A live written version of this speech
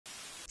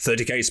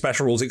30k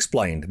Special Rules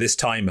Explained, this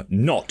time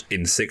not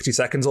in 60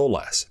 seconds or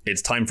less.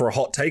 It's time for a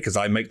hot take as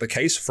I make the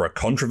case for a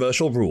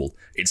controversial rule.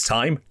 It's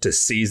time to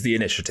seize the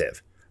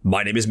initiative.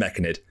 My name is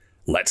Mechanid.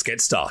 Let's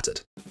get started.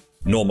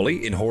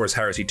 Normally, in Horus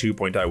Heresy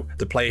 2.0,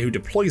 the player who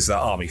deploys their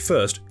army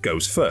first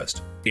goes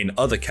first. In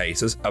other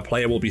cases, a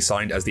player will be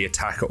signed as the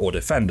attacker or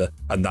defender,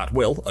 and that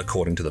will,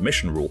 according to the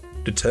mission rule,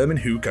 determine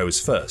who goes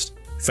first.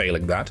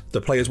 Failing that,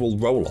 the players will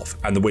roll off,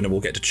 and the winner will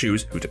get to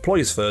choose who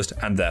deploys first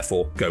and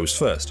therefore goes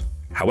first.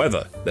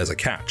 However, there's a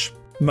catch.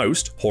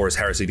 Most Horus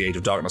Heresy The Age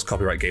of Darkness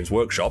Copyright Games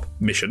Workshop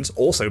missions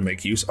also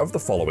make use of the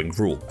following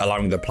rule,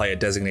 allowing the player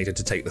designated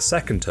to take the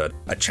second turn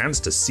a chance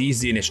to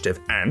seize the initiative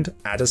and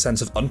add a sense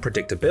of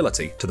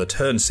unpredictability to the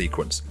turn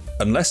sequence.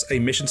 Unless a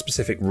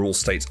mission-specific rule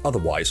states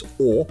otherwise,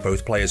 or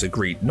both players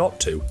agree not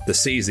to, the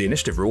seize the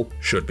initiative rule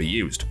should be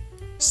used.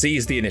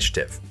 Seize the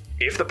initiative.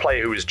 If the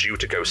player who is due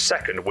to go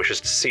second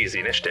wishes to seize the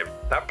initiative,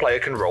 that player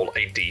can roll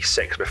a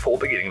d6 before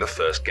beginning the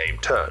first game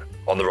turn.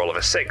 On the roll of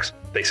a 6,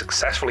 they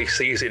successfully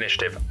seize the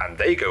initiative and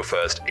they go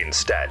first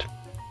instead.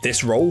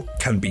 This roll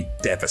can be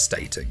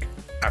devastating.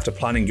 After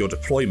planning your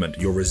deployment,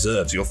 your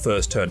reserves, your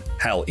first turn,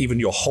 hell, even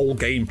your whole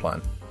game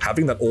plan,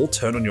 having that all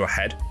turn on your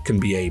head can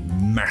be a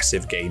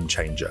massive game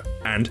changer,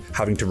 and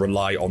having to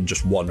rely on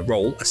just one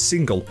roll, a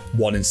single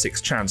 1 in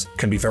 6 chance,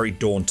 can be very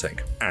daunting,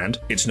 and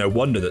it's no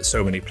wonder that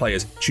so many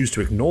players choose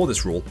to ignore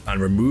this rule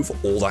and remove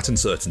all that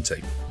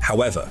uncertainty.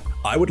 However,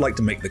 I would like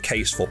to make the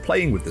case for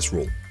playing with this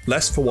rule,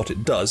 less for what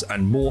it does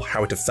and more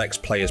how it affects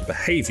players'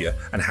 behaviour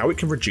and how it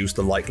can reduce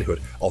the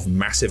likelihood of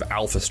massive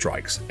alpha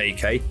strikes,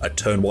 aka a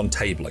turn 1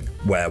 tabling,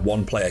 where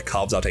one player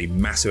carves out a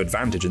massive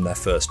advantage in their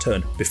first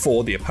turn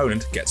before the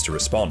opponent gets to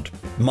respond.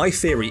 My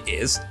theory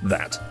is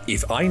that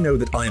if I know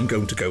that I am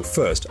going to go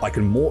first, I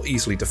can more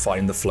easily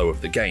define the flow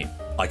of the game.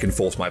 I can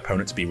force my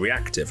opponent to be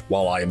reactive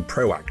while I am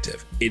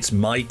proactive. It's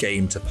my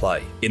game to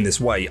play. In this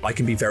way, I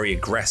can be very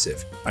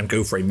aggressive and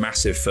go for a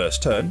massive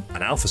first turn,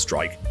 an alpha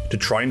strike, to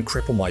try and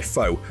cripple my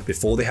foe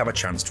before they have a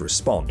chance to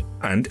respond,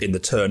 and in the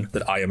turn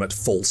that I am at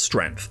full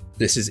strength.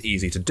 This is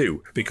easy to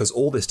do because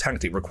all this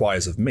tactic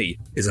requires of me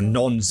is a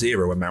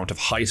non-zero amount of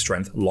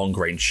high-strength,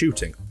 long-range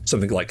shooting,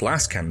 something like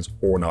lascans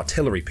or an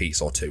artillery piece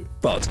or two.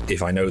 But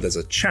if I know there's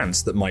a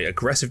chance that my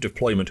aggressive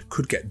deployment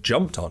could get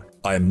jumped on,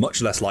 I am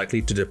much less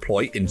likely to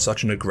deploy in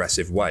such an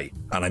aggressive way,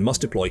 and I must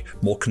deploy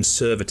more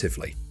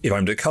conservatively if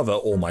I'm to cover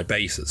all my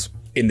bases.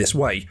 In this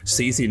way,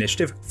 Seize the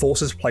Initiative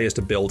forces players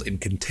to build in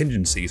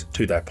contingencies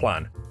to their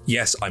plan.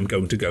 Yes, I'm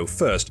going to go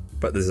first,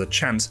 but there's a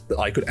chance that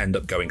I could end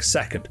up going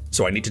second,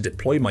 so I need to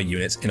deploy my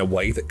units in a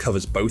way that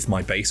covers both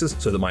my bases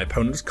so that my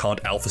opponents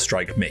can't alpha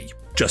strike me,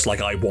 just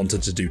like I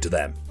wanted to do to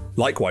them.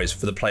 Likewise,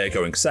 for the player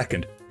going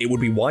second, it would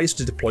be wise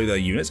to deploy their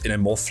units in a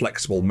more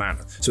flexible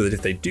manner, so that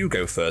if they do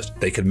go first,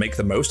 they can make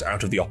the most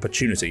out of the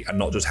opportunity and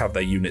not just have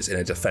their units in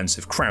a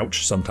defensive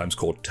crouch, sometimes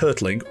called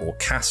turtling or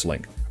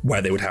castling,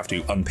 where they would have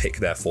to unpick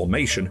their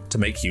formation to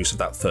make use of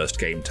that first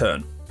game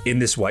turn. In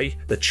this way,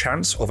 the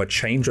chance of a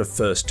change of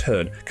first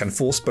turn can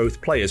force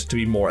both players to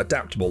be more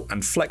adaptable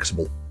and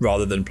flexible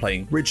rather than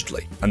playing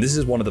rigidly, and this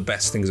is one of the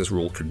best things this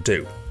rule can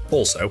do.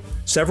 Also,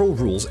 several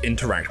rules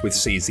interact with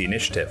Seize the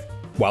Initiative.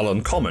 While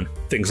uncommon,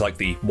 things like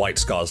the White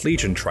Scars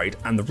Legion trait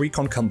and the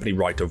Recon Company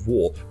Right of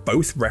War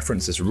both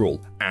reference this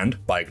rule,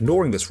 and by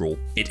ignoring this rule,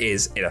 it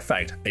is, in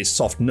effect, a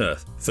soft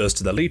nerf, first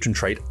to the Legion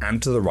trait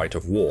and to the Right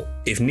of War.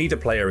 If neither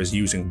player is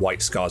using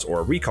White Scars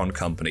or a Recon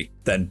Company,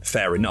 then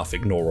fair enough,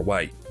 ignore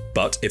away.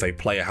 But if a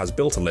player has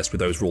built a list with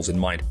those rules in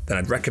mind, then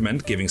I'd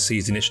recommend giving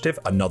Seize the Initiative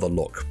another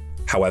look.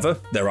 However,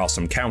 there are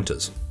some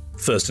counters.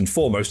 First and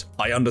foremost,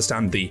 I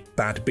understand the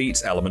bad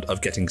beats element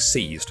of getting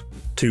seized.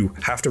 To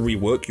have to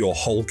rework your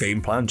whole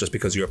game plan just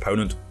because your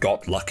opponent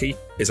got lucky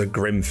is a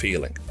grim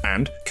feeling,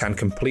 and can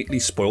completely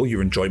spoil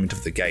your enjoyment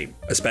of the game,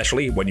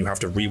 especially when you have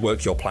to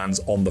rework your plans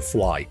on the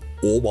fly,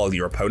 or while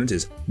your opponent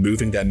is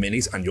moving their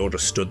minis and you're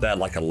just stood there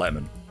like a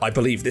lemon. I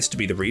believe this to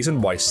be the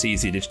reason why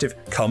Seize the Initiative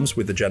comes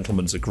with the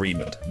Gentleman's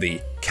Agreement,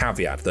 the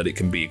caveat that it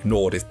can be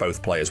ignored if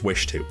both players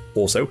wish to.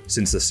 Also,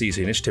 since the Seize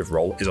the Initiative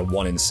roll is a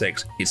 1 in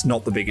 6, it's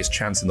not the biggest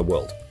chance in the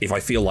world. If I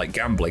feel like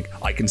gambling,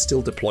 I can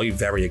still deploy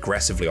very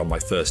aggressively on my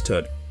first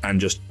turn, and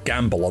just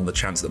gamble on the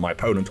chance that my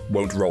opponent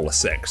won't roll a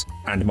 6,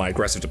 and my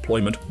aggressive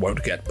deployment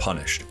won't get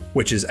punished,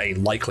 which is a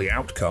likely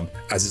outcome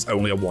as it's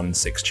only a 1 in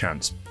 6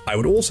 chance. I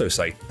would also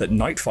say that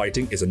night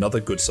fighting is another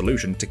good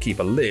solution to keep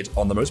a lid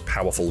on the most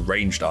powerful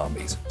ranged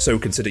armies, so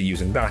consider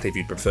using that if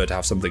you'd prefer to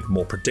have something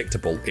more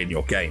predictable in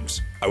your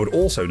games. I would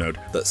also note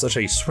that such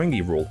a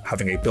swingy rule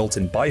having a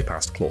built-in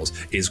bypass clause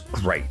is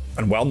great,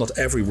 and while not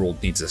every rule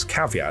needs this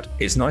caveat,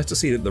 it's nice to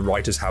see that the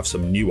writers have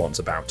some nuance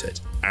about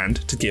it, and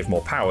to give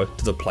more power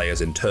to the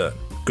players in turn.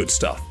 Good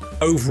stuff.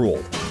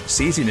 Overall,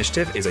 Seize the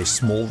Initiative is a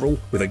small rule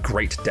with a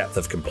great depth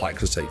of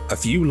complexity. A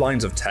few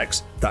lines of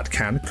text that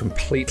can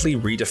completely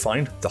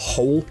redefine the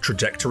whole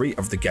trajectory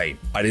of the game.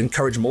 I'd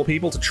encourage more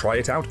people to try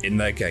it out in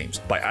their games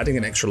by adding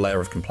an extra layer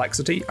of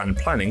complexity and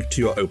planning to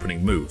your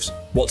opening moves.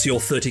 What's your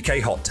 30k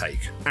hot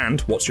take?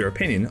 And what's your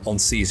opinion on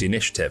Seize the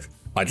Initiative?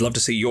 I'd love to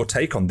see your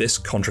take on this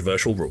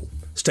controversial rule.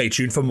 Stay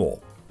tuned for more.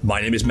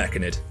 My name is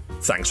Mechanid.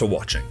 Thanks for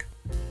watching.